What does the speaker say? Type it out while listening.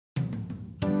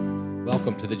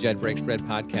Welcome to the Jed Breaks Bread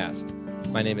podcast.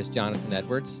 My name is Jonathan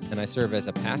Edwards, and I serve as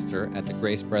a pastor at the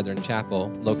Grace Brethren Chapel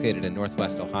located in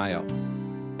Northwest Ohio.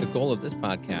 The goal of this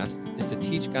podcast is to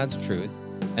teach God's truth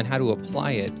and how to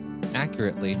apply it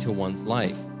accurately to one's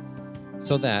life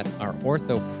so that our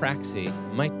orthopraxy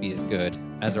might be as good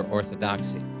as our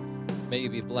orthodoxy. May you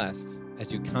be blessed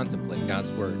as you contemplate God's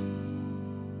Word.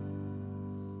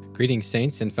 Greetings,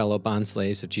 saints and fellow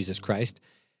bondslaves of Jesus Christ.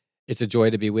 It's a joy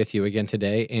to be with you again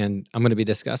today, and I'm going to be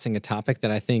discussing a topic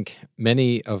that I think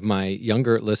many of my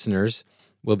younger listeners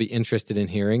will be interested in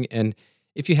hearing. And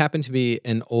if you happen to be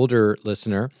an older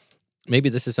listener, maybe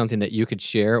this is something that you could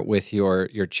share with your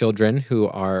children who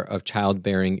are of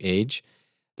childbearing age.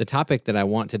 The topic that I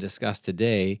want to discuss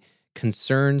today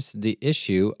concerns the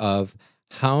issue of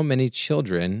how many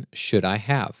children should I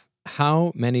have?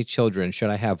 How many children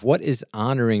should I have? What is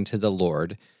honoring to the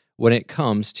Lord when it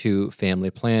comes to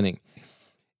family planning?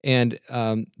 And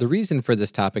the reason for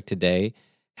this topic today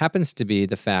happens to be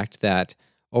the fact that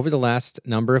over the last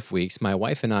number of weeks, my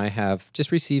wife and I have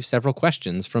just received several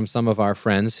questions from some of our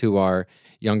friends who are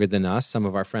younger than us, some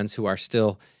of our friends who are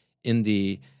still in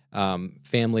the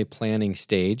family planning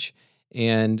stage.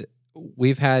 And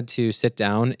we've had to sit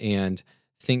down and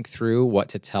think through what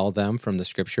to tell them from the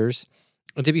scriptures.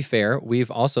 And to be fair, we've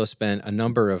also spent a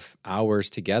number of hours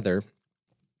together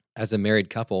as a married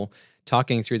couple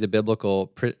talking through the biblical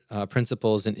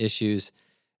principles and issues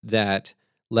that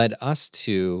led us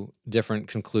to different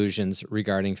conclusions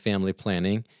regarding family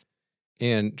planning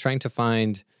and trying to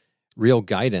find real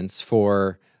guidance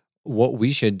for what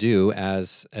we should do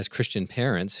as Christian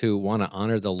parents who want to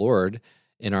honor the Lord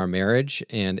in our marriage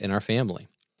and in our family.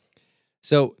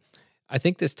 So I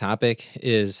think this topic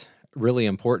is really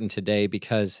important today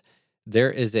because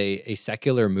there is a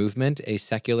secular movement, a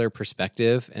secular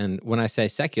perspective. And when I say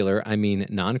secular, I mean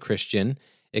non-Christian.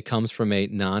 It comes from a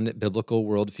non-biblical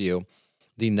worldview.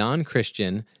 The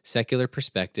non-Christian secular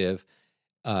perspective,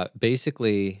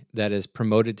 basically, that is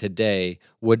promoted today,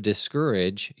 would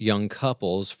discourage young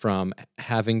couples from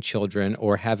having children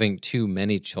or having too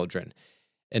many children.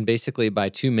 And basically, by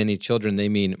too many children, they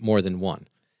mean more than one.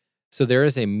 So there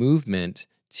is a movement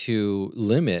to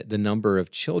limit the number of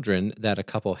children that a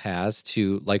couple has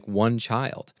to like one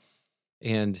child.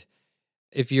 And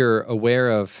if you're aware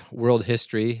of world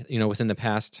history, within the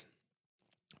past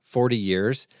 40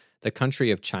 years, the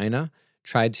country of China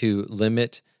tried to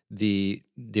limit the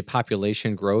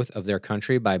population growth of their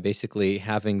country by basically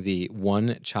having the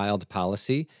one-child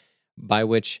policy, by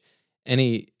which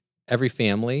every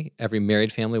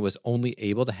married family was only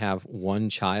able to have one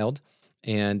child.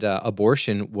 And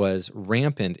abortion was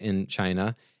rampant in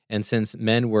China. And since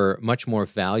men were much more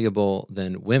valuable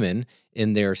than women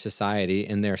in their society,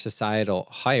 in their societal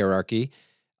hierarchy,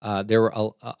 there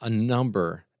were a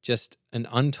number, just an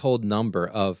untold number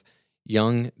of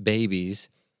young babies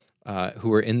who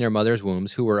were in their mother's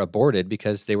wombs who were aborted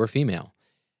because they were female.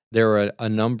 There were a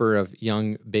number of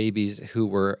young babies who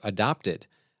were adopted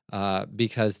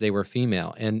because they were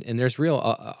female. And there's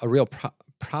a real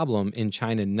problem in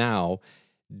China now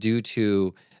due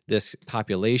to this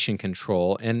population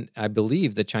control. And I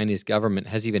believe the Chinese government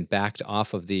has even backed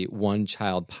off of the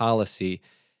one-child policy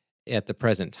at the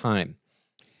present time.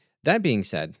 That being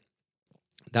said,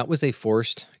 that was a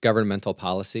forced governmental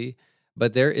policy,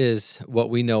 but there is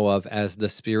what we know of as the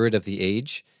spirit of the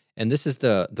age. And this is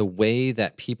the way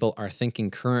that people are thinking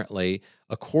currently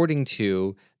according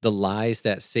to the lies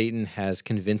that Satan has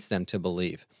convinced them to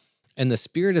believe. And the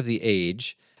spirit of the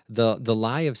age, the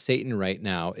lie of Satan right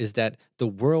now, is that the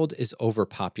world is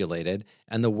overpopulated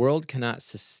and the world cannot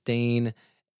sustain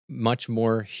much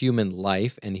more human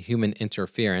life and human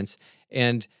interference,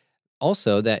 and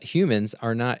also that humans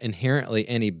are not inherently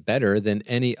any better than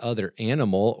any other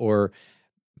animal or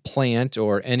plant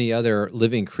or any other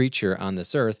living creature on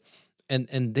this earth.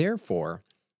 And therefore,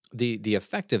 the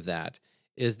effect of that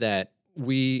is that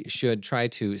we should try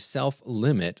to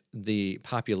self-limit the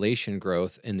population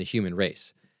growth in the human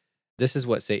race. This is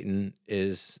what Satan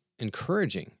is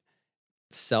encouraging,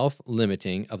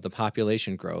 self-limiting of the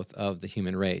population growth of the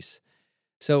human race.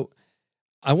 So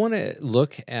I want to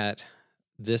look at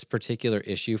this particular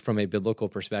issue from a biblical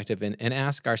perspective and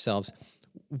ask ourselves,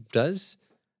 does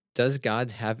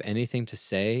God have anything to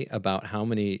say about how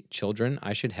many children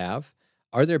I should have?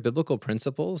 Are there biblical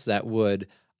principles that would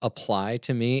apply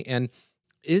to me? And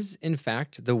is, in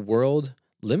fact, the world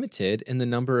limited in the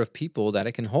number of people that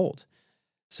it can hold?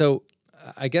 So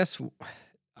I guess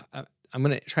I'm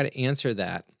going to try to answer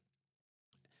that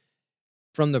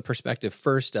from the perspective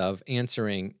first of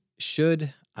answering,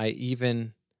 should I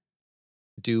even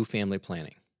do family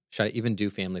planning? Should I even do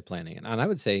family planning? And I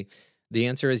would say the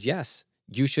answer is yes.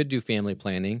 you should do family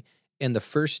planning. And the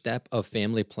first step of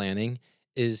family planning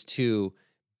is to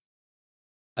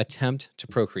attempt to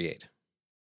procreate.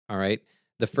 All right.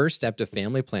 The first step to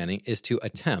family planning is to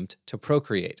attempt to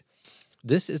procreate.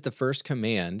 This is the first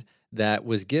command that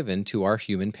was given to our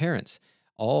human parents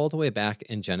all the way back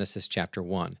in Genesis chapter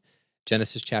 1.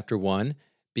 Genesis chapter 1,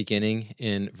 beginning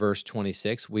in verse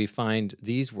 26, we find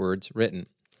these words written.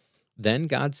 Then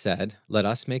God said, "Let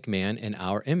us make man in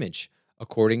our image,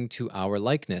 according to our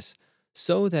likeness,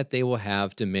 so that they will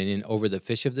have dominion over the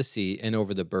fish of the sea and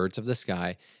over the birds of the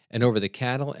sky and over the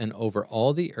cattle and over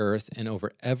all the earth and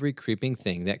over every creeping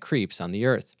thing that creeps on the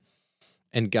earth."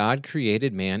 And God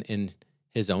created man in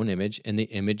his own image. In the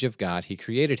image of God, he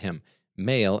created him.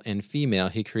 Male and female,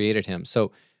 he created him.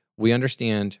 So we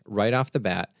understand right off the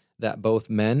bat that both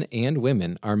men and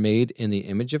women are made in the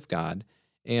image of God,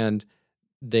 and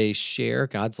they share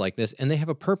God's likeness, and they have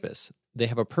a purpose. They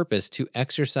have a purpose to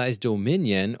exercise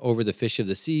dominion over the fish of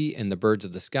the sea and the birds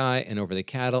of the sky and over the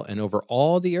cattle and over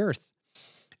all the earth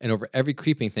and over every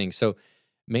creeping thing. So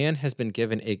man has been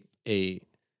given a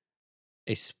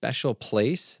special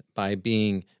place by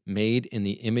being made in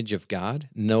the image of God.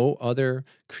 No other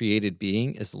created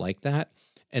being is like that.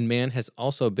 And man has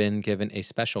also been given a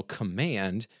special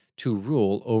command to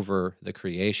rule over the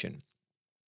creation.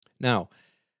 Now,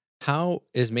 how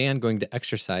is man going to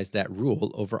exercise that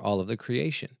rule over all of the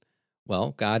creation?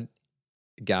 Well, God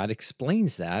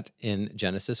explains that in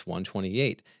Genesis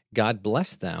 1:28. God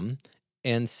blessed them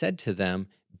and said to them,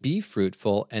 "Be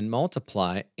fruitful and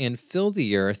multiply and fill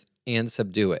the earth and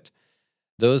subdue it."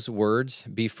 Those words,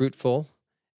 be fruitful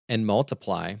and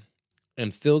multiply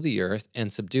and fill the earth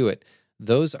and subdue it,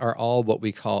 those are all what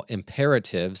we call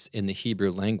imperatives in the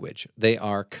Hebrew language. They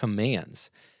are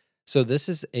commands. So this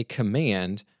is a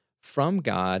command from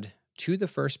God to the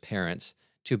first parents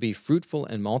to be fruitful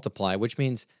and multiply, which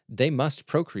means they must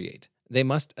procreate. They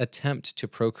must attempt to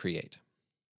procreate.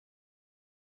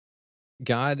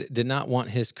 God did not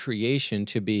want his creation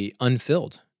to be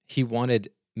unfilled. He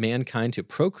wanted mankind to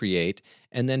procreate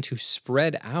and then to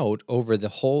spread out over the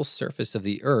whole surface of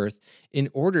the earth in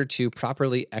order to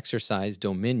properly exercise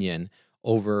dominion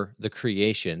over the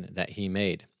creation that he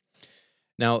made.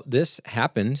 Now, this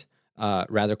happened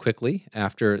rather quickly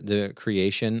after the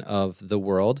creation of the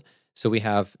world. So we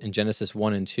have in Genesis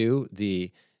 1 and 2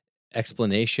 the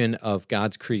explanation of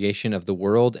God's creation of the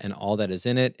world and all that is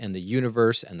in it, and the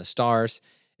universe and the stars,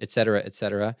 etc.,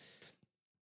 etc.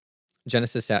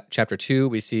 Genesis chapter 2,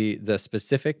 we see the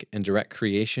specific and direct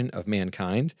creation of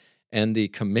mankind and the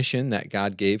commission that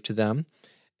God gave to them.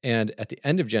 And at the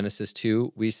end of Genesis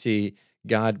 2, we see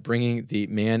God bringing the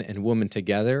man and woman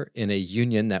together in a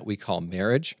union that we call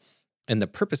marriage. And the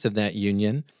purpose of that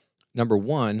union, number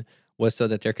one, was so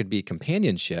that there could be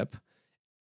companionship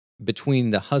between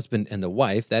the husband and the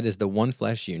wife. That is the one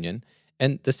flesh union.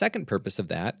 And the second purpose of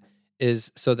that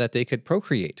is so that they could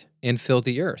procreate and fill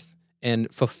the earth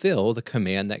and fulfill the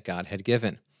command that God had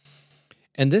given.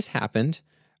 And this happened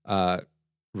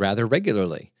rather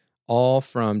regularly, all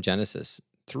from Genesis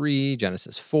 3,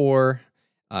 Genesis 4,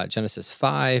 Genesis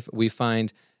 5. We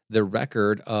find the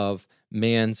record of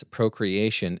man's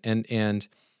procreation. And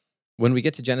when we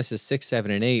get to Genesis 6, 7,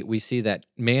 and 8, we see that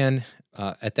man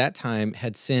at that time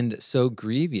had sinned so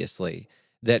grievously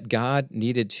that God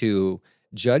needed to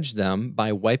judge them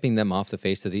by wiping them off the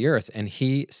face of the earth. And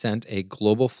he sent a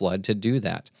global flood to do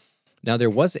that. Now, there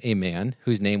was a man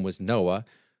whose name was Noah,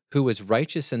 who was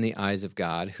righteous in the eyes of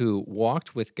God, who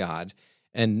walked with God.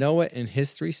 And Noah and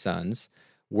his 3 sons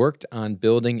worked on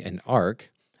building an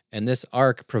ark. And this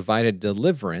ark provided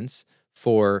deliverance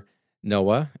for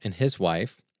Noah and his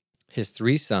wife, his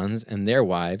 3 sons and their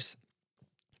wives,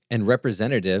 and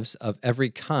representatives of every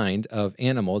kind of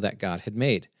animal that God had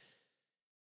made.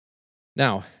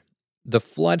 Now, the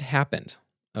flood happened,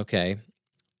 okay?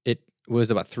 It was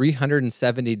about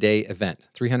 370-day event,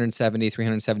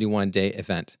 371-day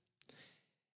event.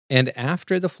 And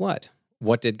after the flood,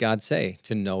 what did God say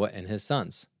to Noah and his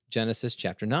sons? Genesis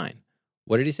chapter 9.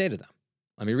 What did he say to them?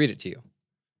 Let me read it to you.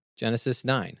 Genesis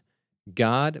 9.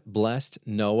 God blessed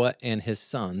Noah and his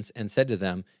sons and said to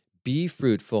them, "Be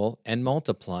fruitful and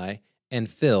multiply and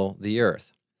fill the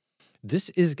earth." This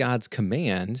is God's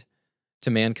command to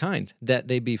mankind, that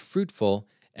they be fruitful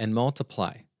and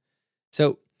multiply.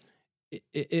 So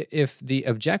if the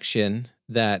objection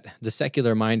that the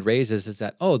secular mind raises is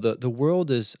that, the world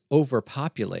is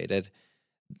overpopulated,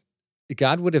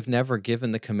 God would have never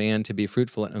given the command to be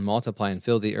fruitful and multiply and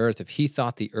fill the earth if he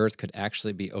thought the earth could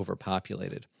actually be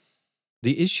overpopulated.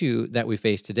 The issue that we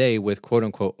face today with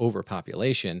quote-unquote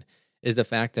overpopulation is the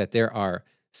fact that there are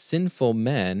sinful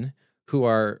men who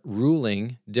are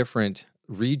ruling different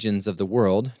regions of the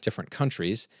world, different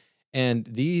countries, and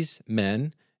these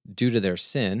men, due to their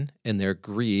sin and their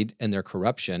greed and their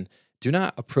corruption, do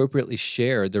not appropriately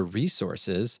share the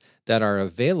resources that are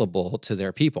available to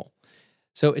their people.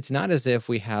 So it's not as if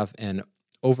we have an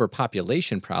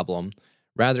overpopulation problem.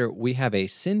 Rather, we have a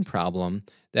sin problem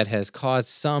that has caused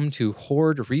some to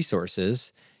hoard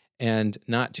resources and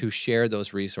not to share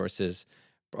those resources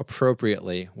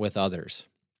appropriately with others.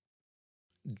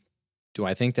 Do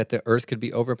I think that the earth could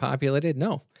be overpopulated?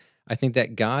 No. I think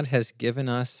that God has given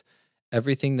us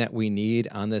everything that we need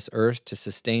on this earth to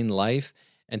sustain life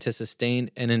and to sustain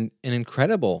an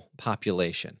incredible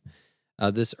population.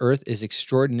 This earth is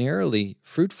extraordinarily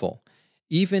fruitful.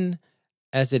 Even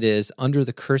as it is under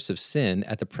the curse of sin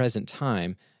at the present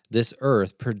time, this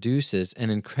earth produces an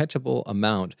incredible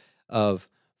amount of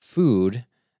food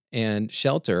and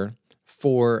shelter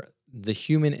for the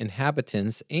human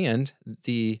inhabitants and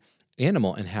the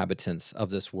animal inhabitants of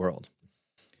this world.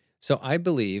 So I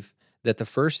believe that the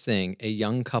first thing a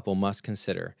young couple must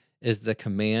consider is the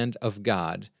command of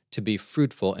God to be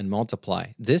fruitful and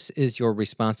multiply. This is your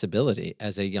responsibility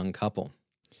as a young couple.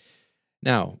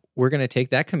 Now, we're going to take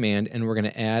that command and we're going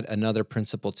to add another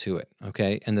principle to it,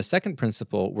 okay? And the second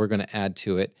principle we're going to add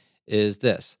to it is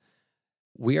this.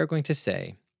 We are going to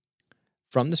say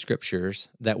from the scriptures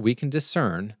that we can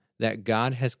discern that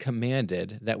God has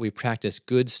commanded that we practice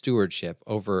good stewardship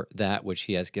over that which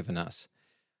he has given us.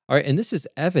 All right, and this is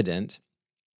evident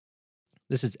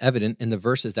in the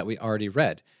verses that we already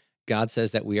read. God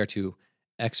says that we are to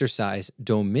exercise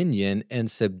dominion and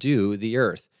subdue the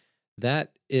earth.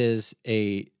 That is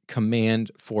a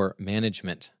command for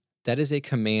management. That is a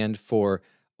command for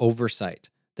oversight.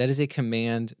 That is a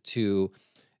command to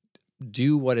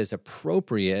do what is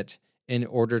appropriate in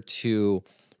order to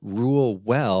rule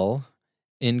well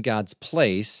in God's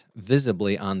place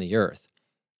visibly on the earth.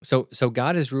 So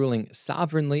God is ruling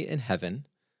sovereignly in heaven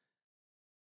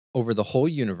over the whole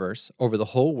universe, over the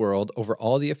whole world, over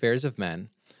all the affairs of men.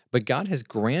 But God has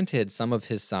granted some of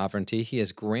his sovereignty. He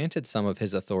has granted some of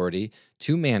his authority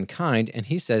to mankind. And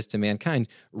he says to mankind,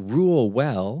 rule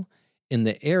well in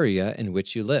the area in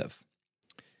which you live.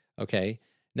 Okay.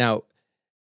 Now,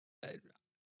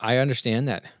 I understand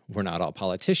that we're not all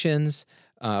politicians.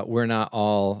 We're not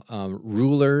all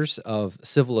rulers of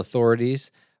civil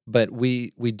authorities. But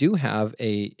we do have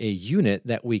a unit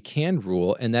that we can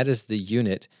rule, and that is the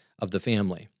unit of the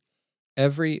family.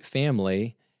 Every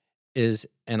family is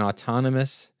an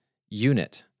autonomous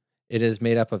unit. It is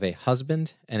made up of a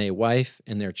husband and a wife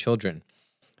and their children.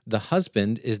 The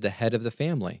husband is the head of the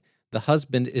family. The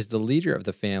husband is the leader of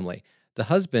the family. The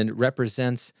husband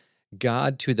represents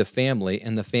God to the family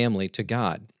and the family to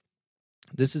God.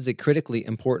 This is a critically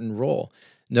important role.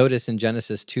 Notice in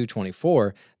Genesis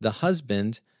 2:24, the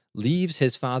husband leaves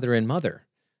his father and mother.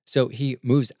 So he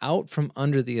moves out from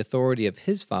under the authority of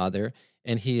his father,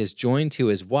 and he is joined to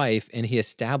his wife, and he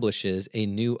establishes a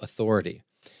new authority.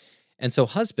 And so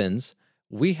husbands,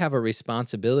 we have a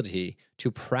responsibility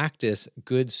to practice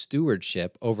good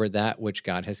stewardship over that which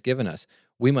God has given us.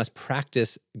 We must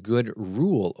practice good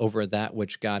rule over that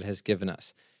which God has given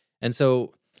us. And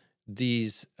so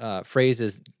these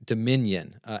phrases,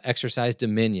 dominion, exercise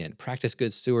dominion, practice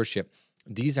good stewardship,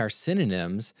 these are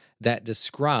synonyms that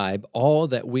describe all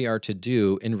that we are to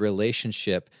do in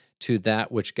relationship to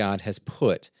that which God has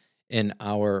put in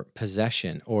our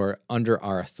possession or under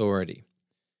our authority.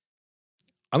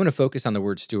 I'm going to focus on the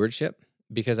word stewardship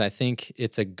because I think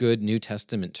it's a good New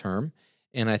Testament term.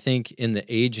 And I think in the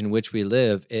age in which we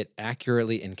live, it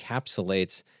accurately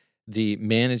encapsulates the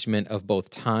management of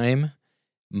both time,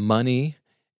 money,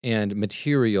 and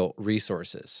material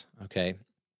resources, okay?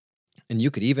 And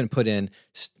you could even put in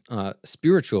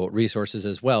spiritual resources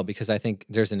as well, because I think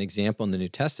there's an example in the New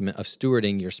Testament of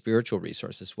stewarding your spiritual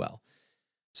resources well.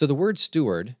 So the word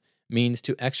steward means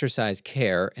to exercise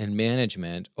care and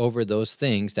management over those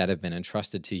things that have been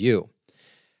entrusted to you.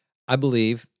 I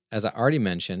believe, as I already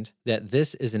mentioned, that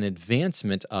this is an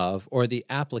advancement of or the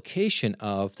application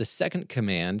of the second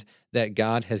command that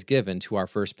God has given to our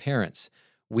first parents.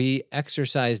 We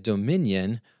exercise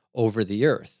dominion over the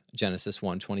earth, Genesis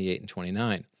 1:28 and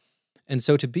 29. And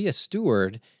so to be a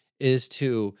steward is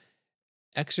to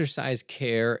exercise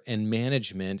care and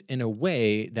management in a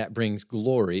way that brings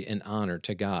glory and honor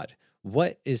to God.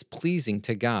 What is pleasing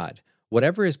to God?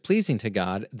 Whatever is pleasing to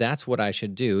God, that's what I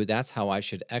should do. That's how I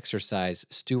should exercise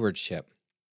stewardship.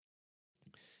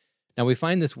 Now, we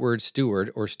find this word steward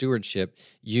or stewardship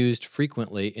used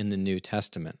frequently in the New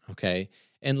Testament, okay?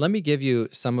 And let me give you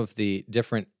some of the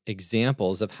different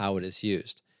examples of how it is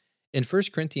used. In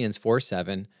 1 Corinthians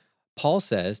 4:7, Paul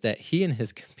says that he and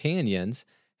his companions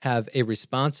have a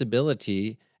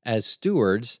responsibility as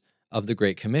stewards of the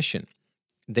Great Commission.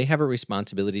 They have a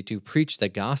responsibility to preach the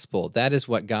gospel. That is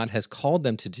what God has called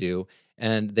them to do,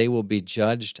 and they will be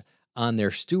judged on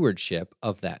their stewardship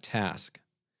of that task.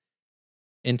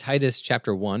 In Titus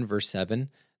chapter 1, verse 7,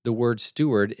 the word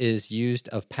steward is used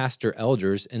of pastor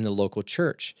elders in the local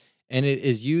church, and it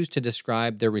is used to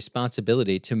describe their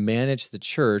responsibility to manage the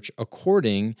church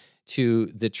according to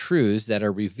the truths that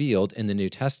are revealed in the New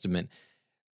Testament.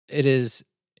 It is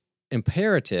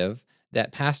imperative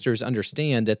that pastors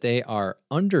understand that they are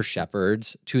under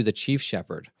shepherds to the chief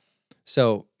shepherd.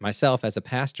 So, myself as a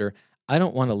pastor, I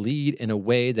don't want to lead in a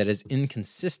way that is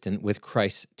inconsistent with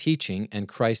Christ's teaching and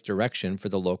Christ's direction for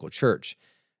the local church.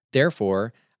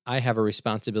 Therefore, I have a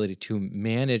responsibility to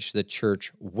manage the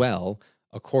church well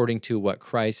according to what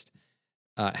Christ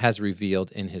has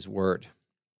revealed in his word.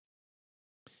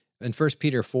 In 1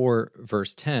 Peter 4,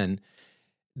 verse 10,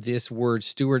 this word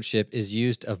stewardship is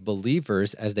used of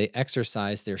believers as they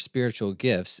exercise their spiritual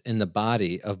gifts in the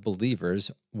body of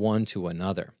believers one to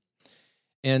another.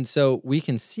 And so we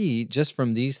can see just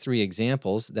from these three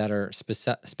examples that are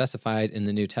specified in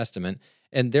the New Testament,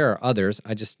 and there are others,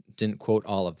 I just didn't quote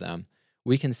all of them.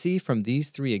 We can see from these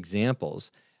three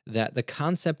examples that the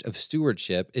concept of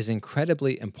stewardship is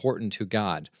incredibly important to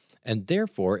God, and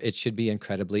therefore it should be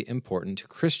incredibly important to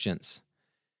Christians.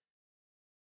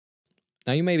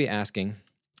 Now you may be asking,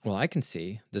 well, I can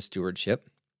see the stewardship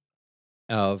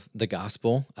of the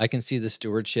gospel. I can see the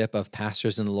stewardship of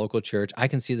pastors in the local church. I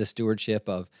can see the stewardship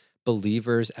of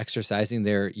believers exercising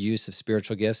their use of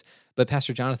spiritual gifts. But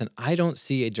Pastor Jonathan, I don't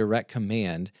see a direct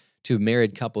command to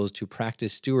married couples to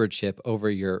practice stewardship over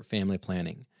your family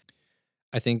planning.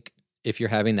 I think if you're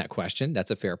having that question,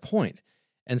 that's a fair point.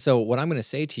 And so what I'm going to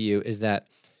say to you is that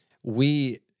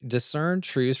we discern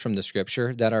truths from the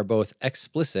scripture that are both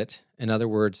explicit. In other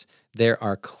words, there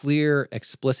are clear,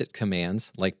 explicit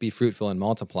commands like be fruitful and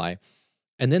multiply.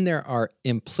 And then there are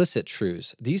implicit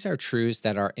truths. These are truths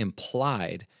that are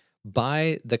implied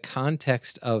by the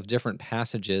context of different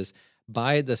passages,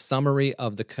 by the summary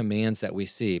of the commands that we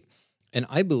see. And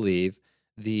I believe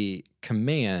the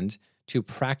command to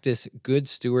practice good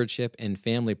stewardship in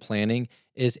family planning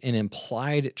is an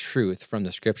implied truth from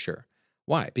the scripture.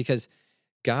 Why? Because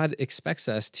God expects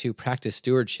us to practice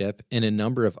stewardship in a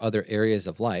number of other areas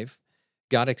of life.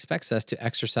 God expects us to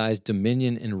exercise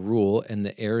dominion and rule in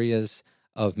the areas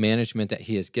of management that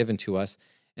he has given to us.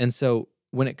 And so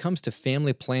when it comes to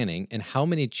family planning and how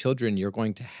many children you're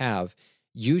going to have,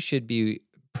 you should be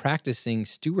practicing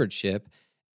stewardship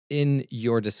in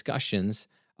your discussions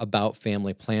about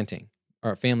family planning.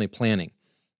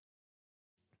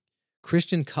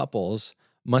 Christian couples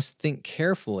must think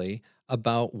carefully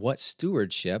about what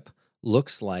stewardship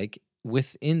looks like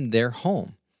within their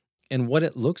home and what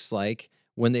it looks like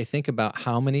when they think about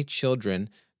how many children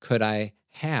could I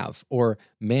have or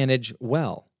manage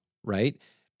well, right?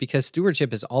 Because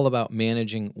stewardship is all about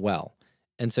managing well.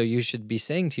 And so you should be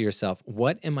saying to yourself,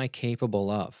 what am I capable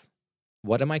of?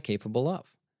 What am I capable of?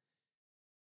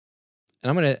 And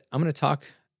I'm going to talk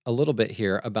a little bit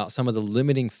here about some of the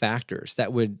limiting factors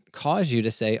that would cause you to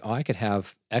say, oh, I could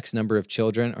have X number of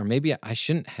children, or maybe I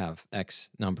shouldn't have X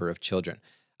number of children.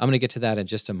 I'm going to get to that in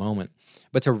just a moment.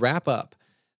 But to wrap up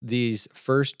these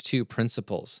first two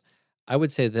principles, I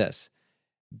would say this,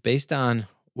 based on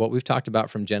what we've talked about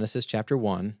from Genesis chapter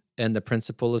 1 and the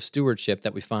principle of stewardship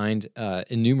that we find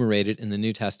enumerated in the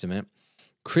New Testament,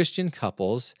 Christian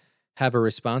couples have a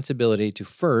responsibility to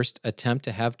first attempt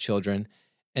to have children,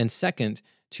 and second,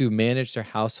 to manage their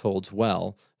households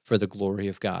well for the glory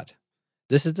of God.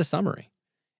 This is the summary.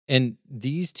 And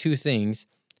these two things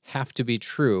have to be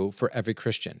true for every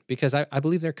Christian because I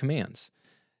believe they're commands.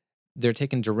 They're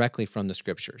taken directly from the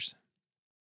scriptures.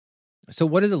 So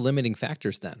what are the limiting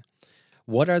factors then?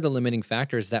 What are the limiting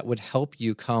factors that would help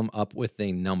you come up with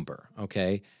a number,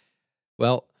 okay?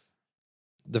 Well,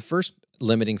 the first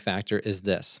limiting factor is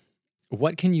this.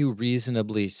 What can you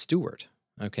reasonably steward,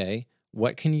 okay?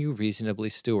 What can you reasonably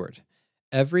steward?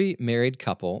 Every married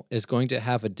couple is going to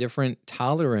have a different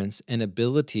tolerance and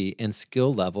ability and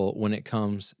skill level when it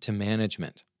comes to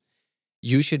management.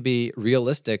 You should be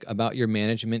realistic about your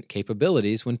management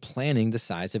capabilities when planning the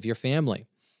size of your family.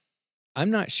 I'm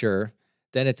not sure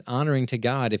that it's honoring to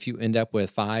God if you end up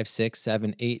with 5, 6,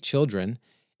 7, 8 children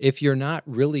if you're not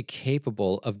really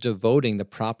capable of devoting the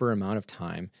proper amount of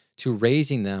time to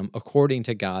raising them according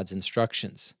to God's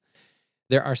instructions.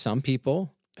 There are some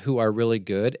people who are really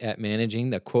good at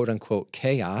managing the quote-unquote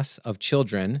chaos of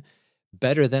children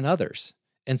better than others.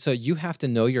 And so you have to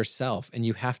know yourself and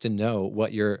you have to know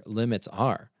what your limits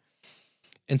are.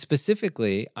 And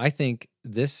specifically, I think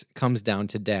this comes down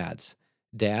to dads.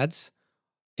 Dads,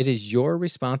 it is your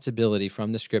responsibility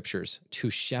from the scriptures to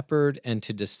shepherd and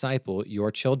to disciple your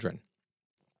children.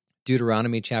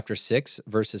 Deuteronomy chapter 6,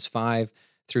 verses 5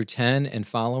 through 10 and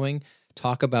following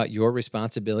talk about your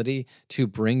responsibility to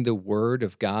bring the word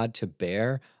of God to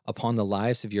bear upon the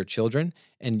lives of your children.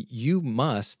 And you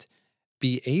must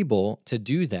be able to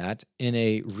do that in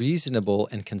a reasonable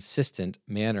and consistent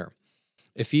manner.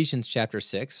 Ephesians chapter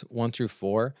 6, 1 through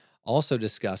 4 also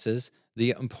discusses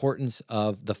the importance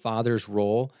of the father's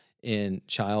role in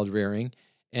child rearing.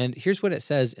 And here's what it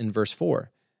says in verse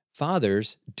 4.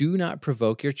 Fathers, do not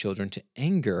provoke your children to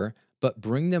anger, but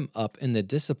bring them up in the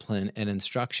discipline and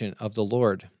instruction of the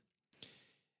Lord.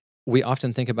 We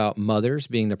often think about mothers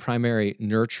being the primary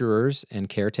nurturers and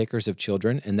caretakers of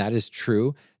children, and that is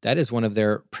true. That is one of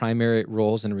their primary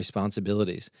roles and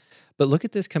responsibilities. But look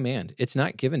at this command. It's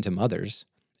not given to mothers,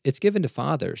 it's given to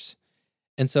fathers.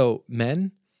 And so,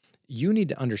 men, you need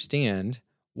to understand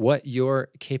what your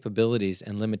capabilities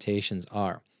and limitations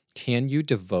are. Can you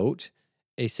devote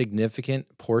a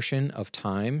significant portion of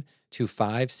time to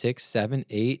 5, 6, 7,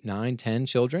 8, 9, 10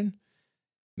 children?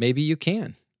 Maybe you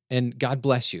can, and God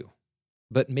bless you.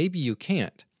 But maybe you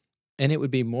can't. And it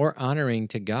would be more honoring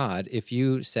to God if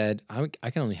you said, I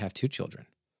can only have 2 children.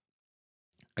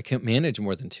 I can't manage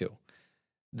more than 2.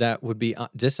 That would be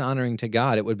dishonoring to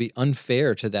God. It would be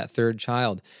unfair to that 3rd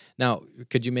child. Now,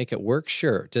 could you make it work?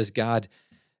 Sure. Does God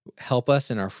help us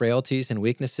in our frailties and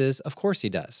weaknesses? Of course he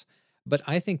does. But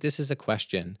I think this is a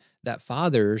question that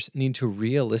fathers need to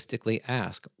realistically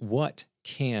ask. What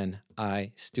can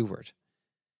I steward?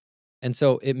 And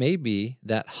so it may be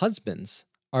that husbands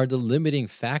are the limiting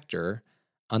factor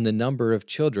on the number of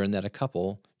children that a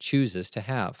couple chooses to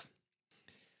have.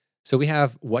 So we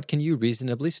have, what can you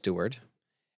reasonably steward?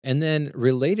 And then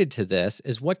related to this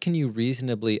is, what can you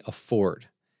reasonably afford?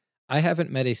 I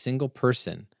haven't met a single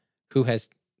person who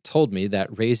has told me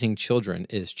that raising children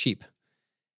is cheap.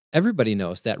 Everybody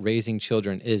knows that raising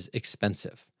children is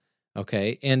expensive,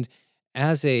 okay? And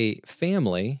as a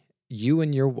family, you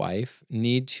and your wife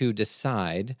need to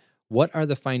decide what are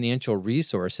the financial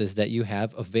resources that you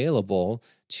have available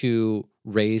to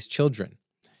raise children.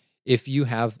 If you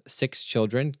have 6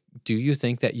 children, do you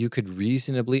think that you could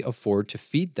reasonably afford to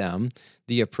feed them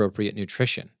the appropriate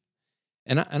nutrition?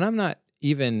 And I'm not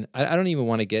even, I don't even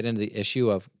want to get into the issue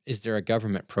of, is there a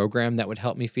government program that would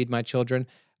help me feed my children?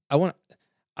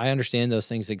 I understand those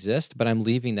things exist, but I'm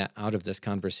leaving that out of this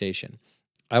conversation.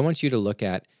 I want you to look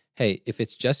at, hey, if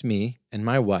it's just me and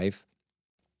my wife,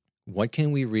 what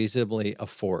can we reasonably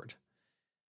afford?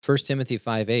 1 Timothy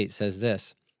 5:8 says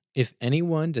this, if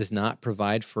anyone does not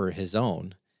provide for his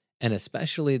own, and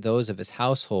especially those of his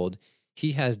household,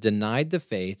 he has denied the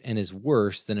faith and is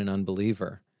worse than an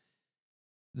unbeliever.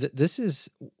 This is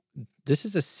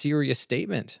a serious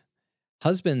statement.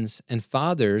 Husbands and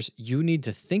fathers, you need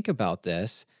to think about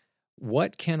this.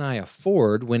 What can I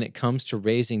afford when it comes to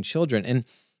raising children? And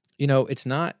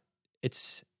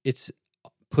it's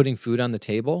putting food on the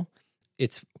table,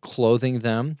 it's clothing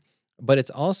them, but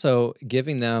it's also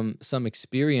giving them some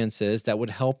experiences that would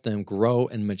help them grow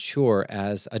and mature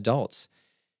as adults.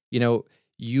 There's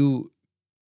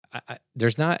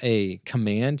not a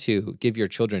command to give your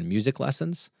children music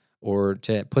lessons or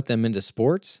to put them into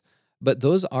sports, but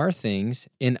those are things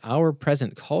in our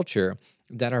present culture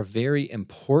that are very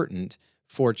important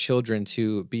for children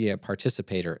to be a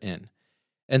participator in.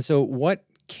 And so what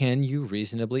can you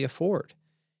reasonably afford?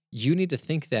 You need to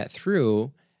think that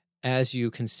through as you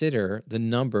consider the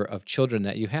number of children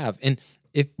that you have. And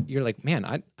if you're like,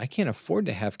 man, I can't afford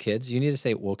to have kids, you need to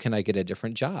say, well, can I get a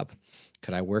different job?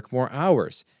 Could I work more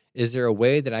hours? Is there a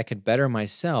way that I could better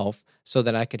myself so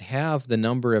that I could have the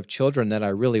number of children that I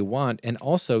really want and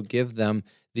also give them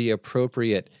the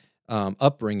appropriate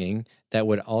upbringing that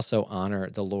would also honor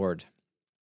the Lord?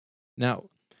 Now,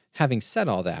 having said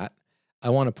all that, I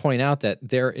want to point out that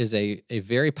there is a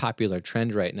very popular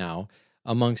trend right now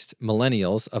amongst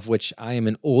millennials, of which I am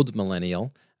an old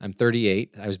millennial. I'm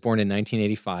 38. I was born in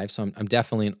 1985, so I'm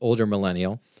definitely an older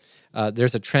millennial.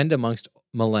 There's a trend amongst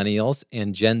millennials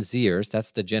and Gen Zers,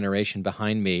 that's the generation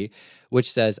behind me,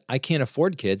 which says, I can't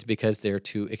afford kids because they're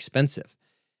too expensive.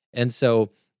 And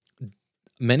so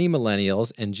many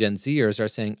millennials and Gen Zers are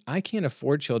saying, I can't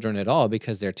afford children at all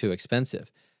because they're too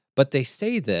expensive. But they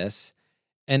say this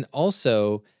and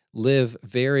also live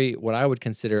very, what I would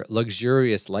consider,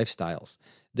 luxurious lifestyles.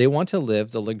 They want to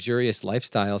live the luxurious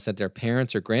lifestyles that their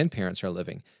parents or grandparents are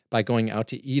living by going out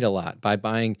to eat a lot, by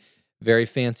buying very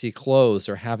fancy clothes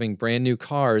or having brand new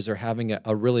cars or having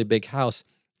a really big house.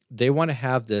 They want to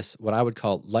have this, what I would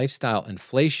call lifestyle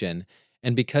inflation,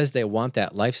 And because they want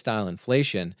that lifestyle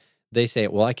inflation, they say,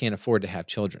 well, I can't afford to have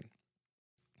children.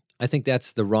 I think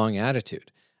that's the wrong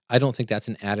attitude. I don't think that's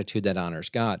an attitude that honors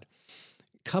God.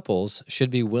 Couples should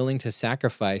be willing to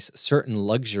sacrifice certain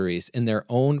luxuries in their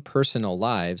own personal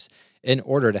lives in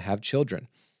order to have children.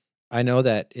 I know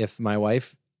that if my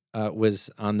wife was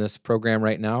on this program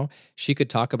right now, she could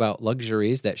talk about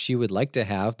luxuries that she would like to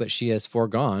have, but she has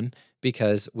foregone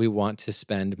because we want to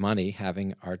spend money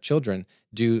having our children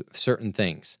do certain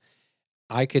things.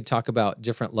 I could talk about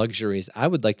different luxuries I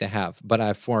would like to have, but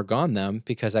I've foregone them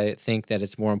because I think that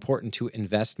it's more important to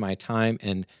invest my time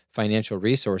and financial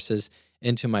resources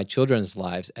into my children's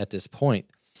lives at this point.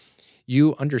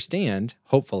 You understand,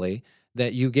 hopefully,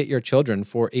 that you get your children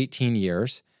for 18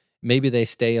 years. Maybe they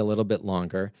stay a little bit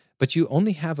longer, but you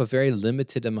only have a very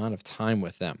limited amount of time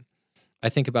with them. I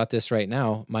think about this right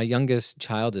now. My youngest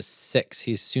child is 6.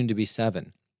 He's soon to be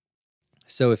 7.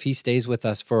 So if he stays with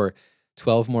us for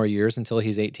 12 more years until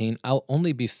he's 18, I'll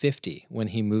only be 50 when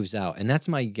he moves out. And that's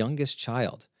my youngest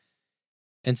child.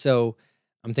 And so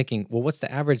I'm thinking, well, what's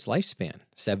the average lifespan?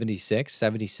 76,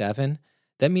 77?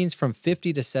 That means from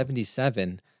 50 to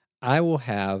 77, I will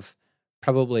have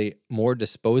probably more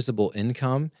disposable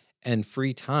income and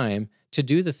free time to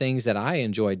do the things that I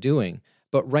enjoy doing.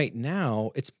 But right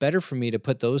now, it's better for me to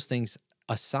put those things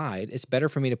aside. It's better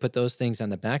for me to put those things on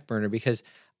the back burner because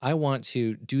I want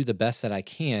to do the best that I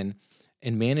can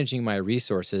in managing my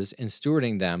resources and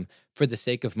stewarding them for the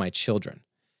sake of my children.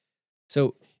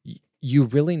 So you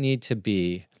really need to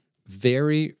be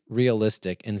very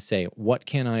realistic and say, what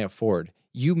can I afford?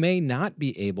 You may not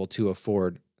be able to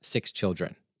afford 6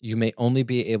 children. You may only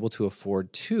be able to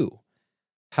afford 2.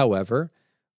 However,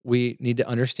 we need to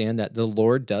understand that the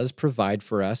Lord does provide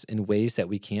for us in ways that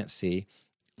we can't see.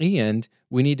 And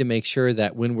we need to make sure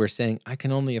that when we're saying, I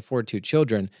can only afford 2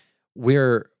 children,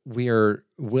 we're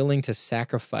willing to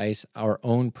sacrifice our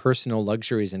own personal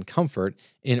luxuries and comfort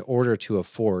in order to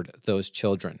afford those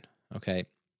children. Okay.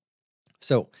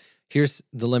 So here's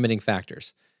the limiting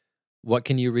factors. What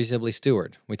can you reasonably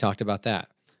steward? We talked about that.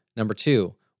 Number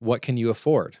 2, what can you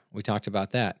afford? We talked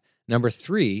about that. Number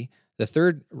 3, the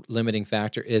third limiting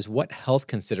factor is what health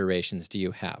considerations do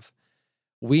you have?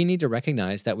 We need to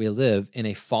recognize that we live in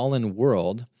a fallen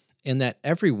world and that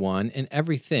everyone and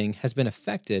everything has been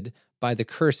affected by the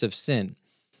curse of sin.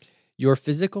 Your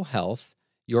physical health,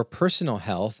 your personal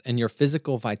health, and your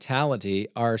physical vitality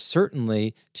are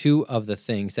certainly 2 of the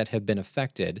things that have been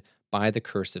affected by the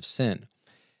curse of sin.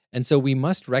 And so we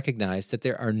must recognize that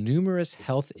there are numerous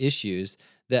health issues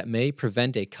that may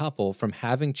prevent a couple from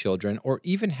having children or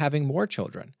even having more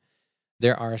children.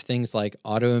 There are things like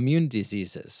autoimmune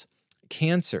diseases,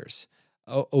 cancers,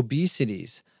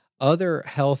 obesities, other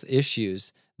health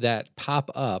issues that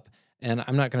pop up. And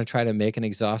I'm not going to try to make an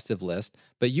exhaustive list,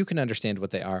 but you can understand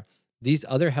what they are. These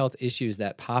other health issues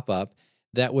that pop up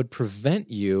that would prevent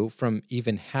you from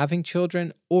even having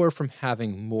children or from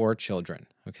having more children,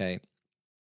 okay?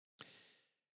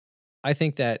 I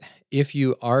think that if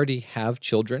you already have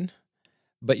children,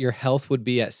 but your health would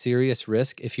be at serious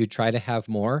risk if you try to have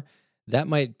more, that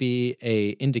might be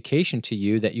an indication to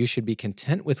you that you should be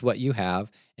content with what you have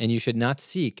and you should not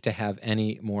seek to have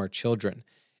any more children.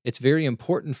 It's very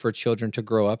important for children to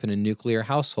grow up in a nuclear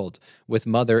household with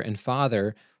mother and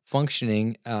father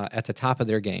functioning at the top of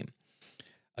their game.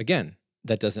 Again,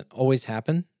 that doesn't always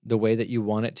happen the way that you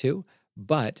want it to,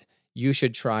 but you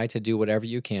should try to do whatever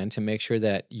you can to make sure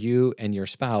that you and your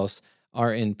spouse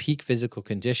are in peak physical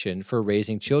condition for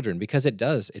raising children, because it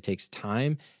does. It takes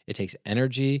time. It takes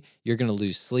energy. You're going to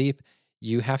lose sleep.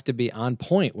 You have to be on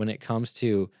point when it comes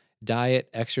to diet,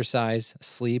 exercise,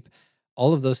 sleep.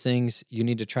 All of those things you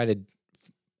need to try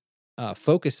to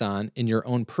focus on in your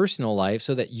own personal life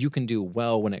so that you can do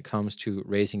well when it comes to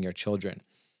raising your children.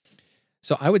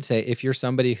 So I would say if you're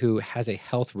somebody who has a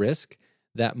health risk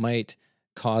that might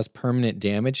cause permanent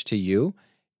damage to you,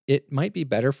 it might be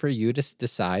better for you to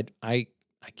decide, I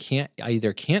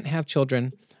either can't have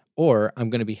children or I'm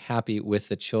going to be happy with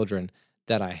the children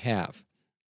that I have.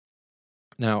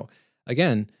 Now,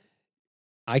 again,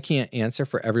 I can't answer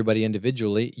for everybody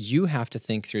individually. You have to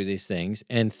think through these things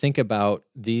and think about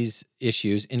these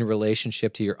issues in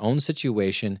relationship to your own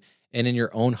situation and in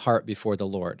your own heart before the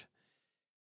Lord.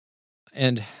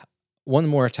 And one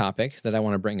more topic that I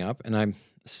want to bring up, and I'm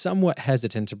somewhat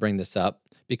hesitant to bring this up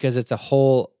because it's a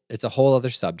whole other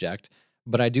subject,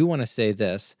 but I do want to say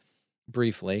this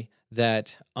briefly,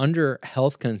 that under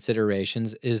health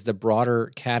considerations is the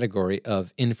broader category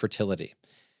of infertility.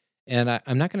 And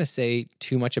I'm not going to say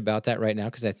too much about that right now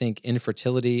because I think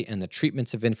infertility and the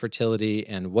treatments of infertility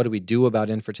and what do we do about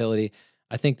infertility,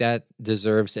 I think that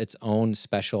deserves its own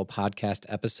special podcast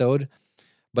episode.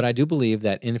 But I do believe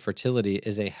that infertility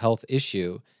is a health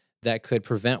issue that could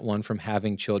prevent one from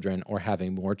having children or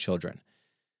having more children.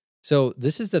 So,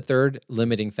 this is the third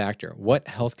limiting factor. What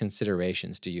health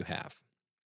considerations do you have?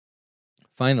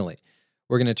 Finally,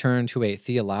 we're going to turn to a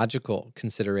theological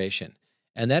consideration,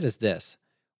 and that is this: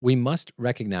 we must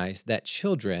recognize that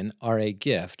children are a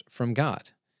gift from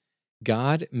God.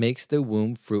 God makes the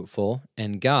womb fruitful,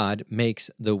 and God makes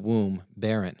the womb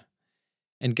barren.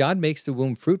 And God makes the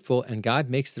womb fruitful, and God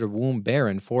makes the womb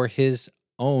barren for his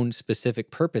own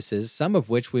specific purposes, some of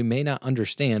which we may not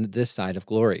understand this side of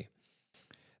glory.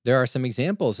 There are some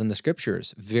examples in the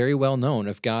scriptures, very well known,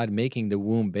 of God making the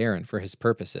womb barren for his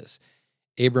purposes.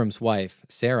 Abram's wife,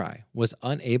 Sarai, was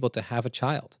unable to have a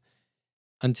child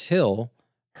until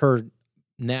her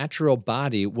natural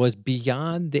body was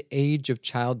beyond the age of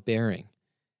childbearing.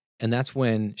 And that's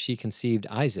when she conceived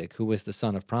Isaac, who was the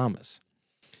son of promise.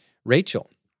 Rachel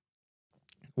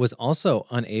was also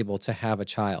unable to have a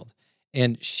child,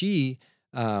 and she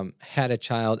had a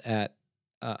child at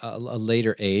a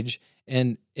later age.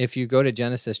 And if you go to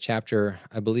Genesis chapter,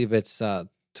 I believe it's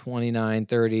 29,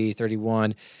 30,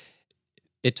 31,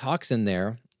 it talks in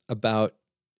there about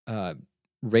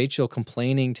Rachel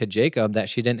complaining to Jacob that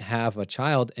she didn't have a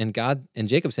child, and God and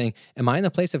Jacob saying, "Am I in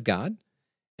the place of God?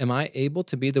 Am I able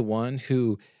to be the one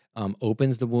who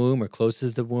opens the womb or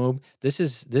closes the womb? This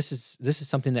is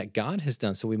something that God has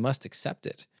done, so we must accept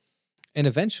it." And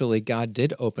eventually, God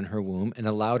did open her womb and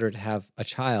allowed her to have a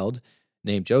child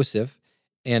named Joseph,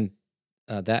 and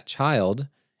that child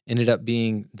ended up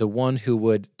being the one who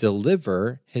would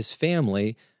deliver his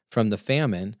family from the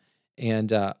famine,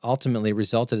 and ultimately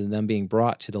resulted in them being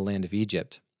brought to the land of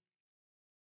Egypt.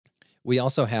 We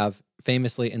also have,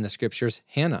 famously in the scriptures,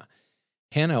 Hannah.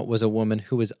 Hannah was a woman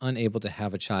who was unable to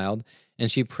have a child, and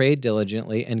she prayed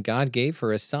diligently, and God gave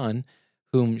her a son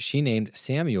whom she named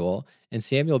Samuel, and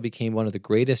Samuel became one of the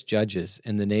greatest judges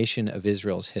in the nation of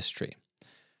Israel's history.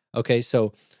 Okay,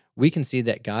 so we can see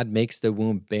that God makes the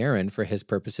womb barren for his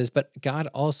purposes, but God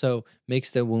also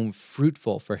makes the womb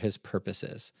fruitful for his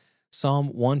purposes. Psalm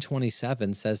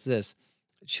 127 says this: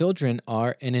 "Children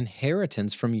are an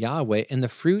inheritance from Yahweh, and the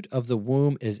fruit of the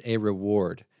womb is a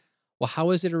reward." Well, how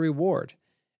is it a reward?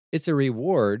 It's a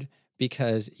reward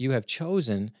because you have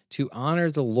chosen to honor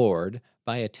the Lord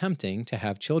by attempting to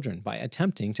have children, by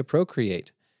attempting to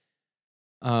procreate.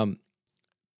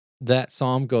 That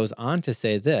psalm goes on to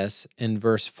say this in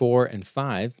verse 4 and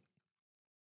 5: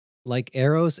 "Like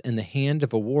arrows in the hand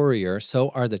of a warrior, so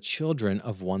are the children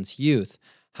of one's youth."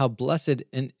 How blessed,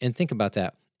 and think about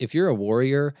that. If you're a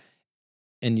warrior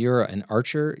and you're an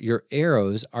archer, your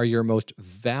arrows are your most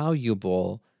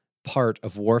valuable part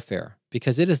of warfare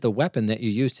because it is the weapon that you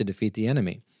use to defeat the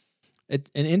enemy. And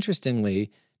interestingly,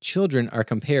 children are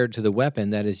compared to the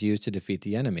weapon that is used to defeat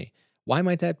the enemy. Why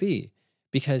might that be?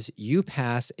 Because you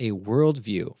pass a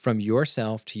worldview from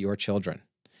yourself to your children,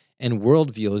 and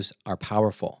worldviews are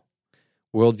powerful.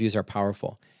 Worldviews are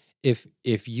powerful.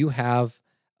 If you have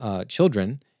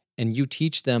children and you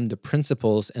teach them the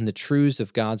principles and the truths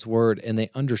of God's word, and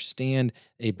they understand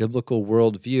a biblical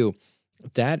worldview,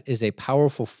 that is a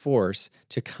powerful force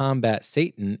to combat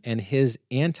Satan and his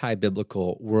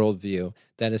anti-biblical worldview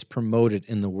that is promoted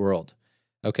in the world.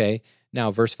 Okay,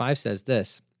 now verse 5 says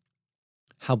this: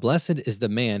 "How blessed is the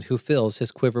man who fills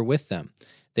his quiver with them.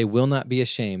 They will not be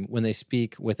ashamed when they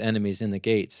speak with enemies in the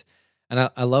gates." And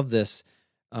I love this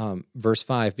verse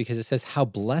 5 because it says, "How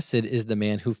blessed is the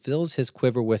man who fills his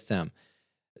quiver with them."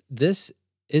 This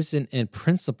isn't in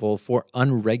principle for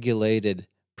unregulated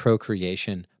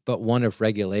procreation, but one of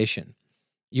regulation.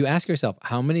 You ask yourself,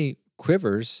 how many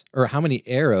quivers or how many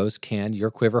arrows can your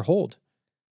quiver hold?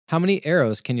 How many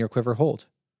arrows can your quiver hold?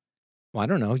 Well, I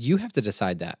don't know. You have to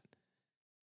decide that.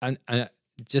 I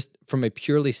just from a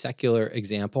purely secular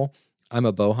example, I'm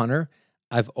a bow hunter.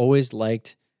 I've always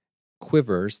liked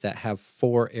quivers that have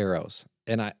 4 arrows,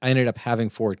 and I ended up having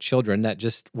 4 children. That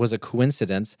just was a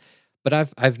coincidence. But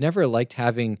I've never liked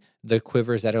having the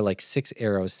quivers that are like 6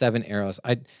 arrows, 7 arrows.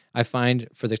 I find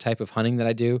for the type of hunting that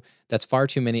I do, that's far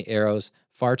too many arrows,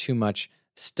 far too much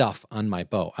stuff on my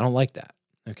bow. I don't like that.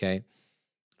 Okay,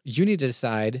 you need to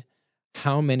decide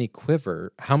how many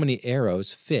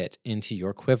arrows fit into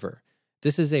your quiver.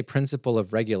 This is a principle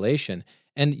of regulation.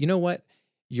 And you know what?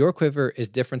 Your quiver is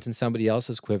different than somebody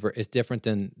else's quiver, is different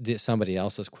than somebody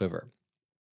else's quiver.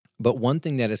 But one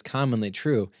thing that is commonly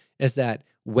true is that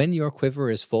when your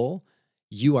quiver is full,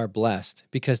 you are blessed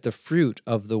because the fruit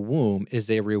of the womb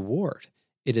is a reward.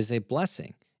 It is a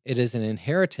blessing. It is an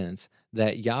inheritance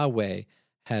that Yahweh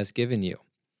has given you.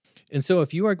 And so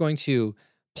if you are going to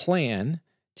plan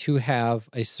to have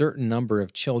a certain number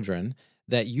of children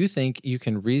that you think you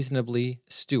can reasonably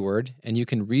steward and you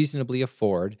can reasonably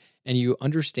afford, and you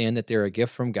understand that they're a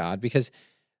gift from God. Because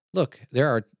look, there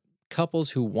are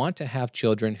couples who want to have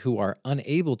children who are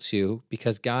unable to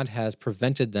because God has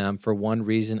prevented them for one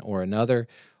reason or another,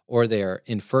 or they are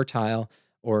infertile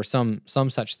or some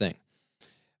such thing.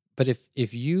 But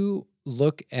if you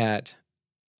look at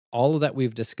all of that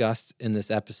we've discussed in this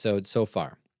episode so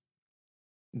far,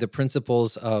 the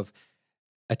principles of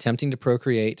attempting to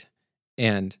procreate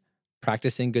and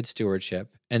practicing good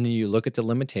stewardship, and then you look at the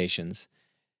limitations,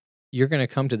 you're going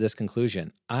to come to this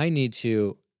conclusion: I need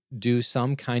to do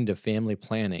some kind of family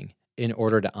planning in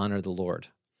order to honor the Lord.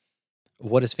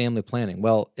 What is family planning?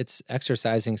 Well, it's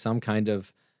exercising some kind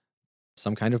of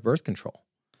birth control.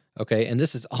 Okay, and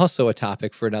this is also a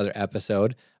topic for another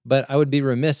episode, but I would be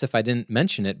remiss if I didn't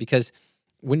mention it, because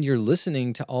when you're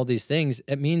listening to all these things,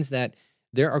 it means that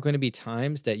there are going to be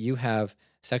times that you have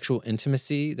sexual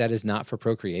intimacy that is not for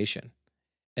procreation,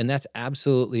 and that's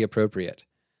absolutely appropriate.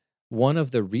 One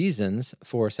of the reasons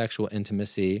for sexual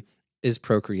intimacy is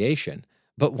procreation,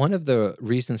 but one of the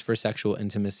reasons for sexual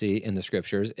intimacy in the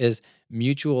scriptures is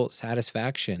mutual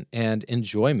satisfaction and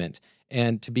enjoyment,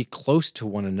 and to be close to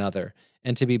one another,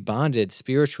 and to be bonded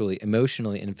spiritually,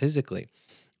 emotionally, and physically.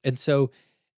 And so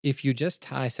if you just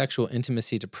tie sexual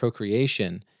intimacy to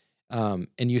procreation, and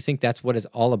you think that's what it's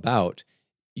all about,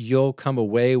 you'll come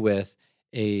away with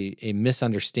a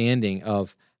misunderstanding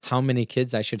of how many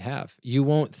kids I should have. You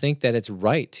won't think that it's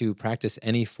right to practice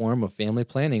any form of family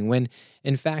planning, when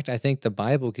in fact, I think the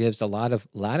Bible gives a lot of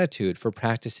latitude for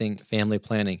practicing family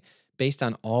planning based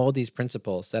on all these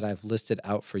principles that I've listed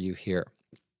out for you here.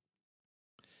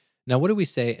 Now, what do we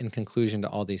say in conclusion to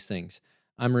all these things?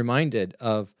 I'm reminded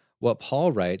of what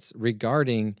Paul writes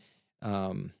regarding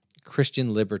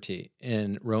Christian liberty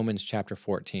in Romans chapter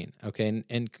 14. Okay,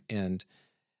 and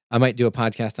I might do a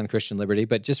podcast on Christian liberty,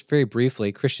 but just very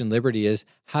briefly, Christian liberty is: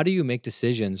 how do you make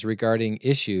decisions regarding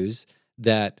issues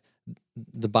that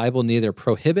the Bible neither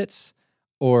prohibits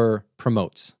or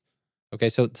promotes? Okay,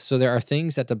 so there are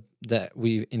things that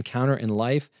we encounter in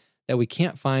life that we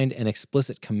can't find an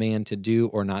explicit command to do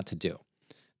or not to do.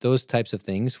 Those types of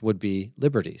things would be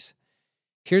liberties.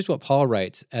 Here's what Paul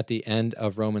writes at the end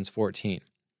of Romans 14.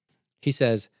 He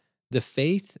says, "The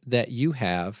faith that you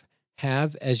have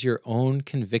as your own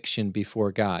conviction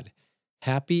before God.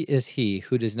 Happy is he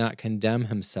who does not condemn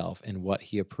himself in what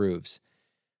he approves."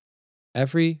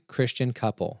 Every Christian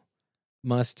couple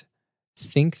must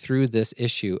think through this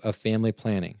issue of family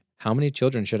planning. How many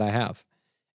children should I have?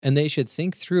 And they should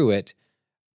think through it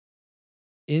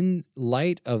in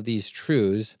light of these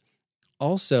truths,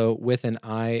 also with an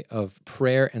eye of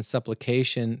prayer and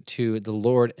supplication to the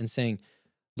Lord, and saying,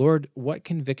 "Lord, what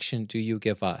conviction do you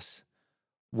give us?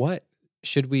 What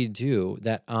should we do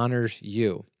that honors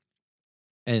you?"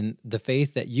 And the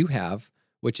faith that you have,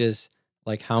 which is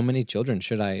like, how many children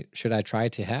should I try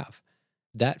to have?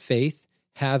 That faith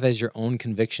have as your own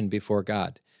conviction before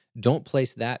God. Don't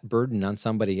place that burden on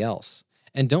somebody else.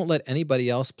 And don't let anybody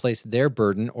else place their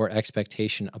burden or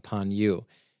expectation upon you.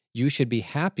 You should be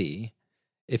happy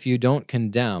if you don't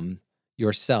condemn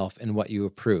yourself in what you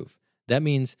approve. That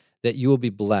means that you will be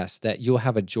blessed, that you'll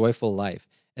have a joyful life,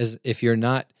 as if you're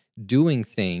not doing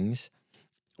things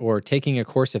or taking a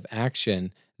course of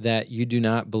action that you do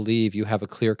not believe you have a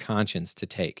clear conscience to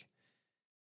take.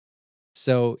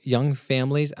 So, young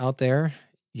families out there,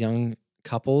 young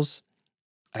couples,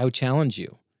 I would challenge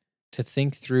you to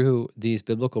think through these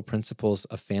biblical principles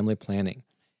of family planning.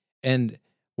 And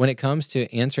when it comes to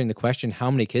answering the question,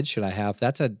 how many kids should I have?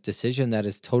 That's a decision that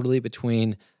is totally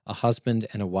between a husband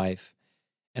and a wife.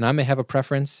 And I may have a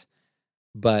preference,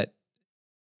 but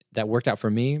that worked out for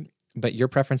me, but your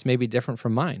preference may be different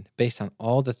from mine based on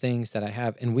all the things that I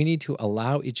have. And we need to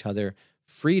allow each other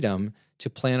freedom to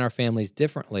plan our families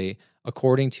differently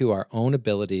according to our own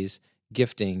abilities,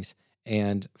 giftings,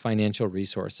 and financial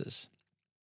resources.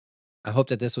 I hope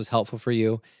that this was helpful for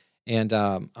you. And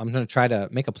I'm going to try to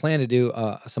make a plan to do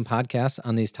some podcasts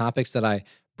on these topics that I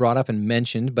brought up and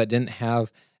mentioned, but didn't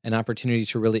have an opportunity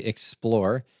to really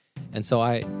explore. And so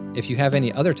if you have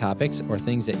any other topics or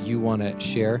things that you want to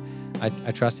share,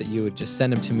 I trust that you would just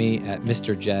send them to me at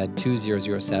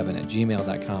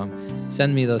mrjed2007@gmail.com.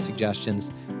 Send me those suggestions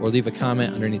or leave a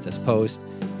comment underneath this post.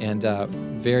 And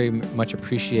very much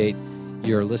appreciate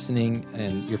your listening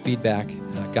and your feedback.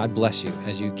 God bless you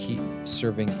as you keep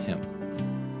serving Him.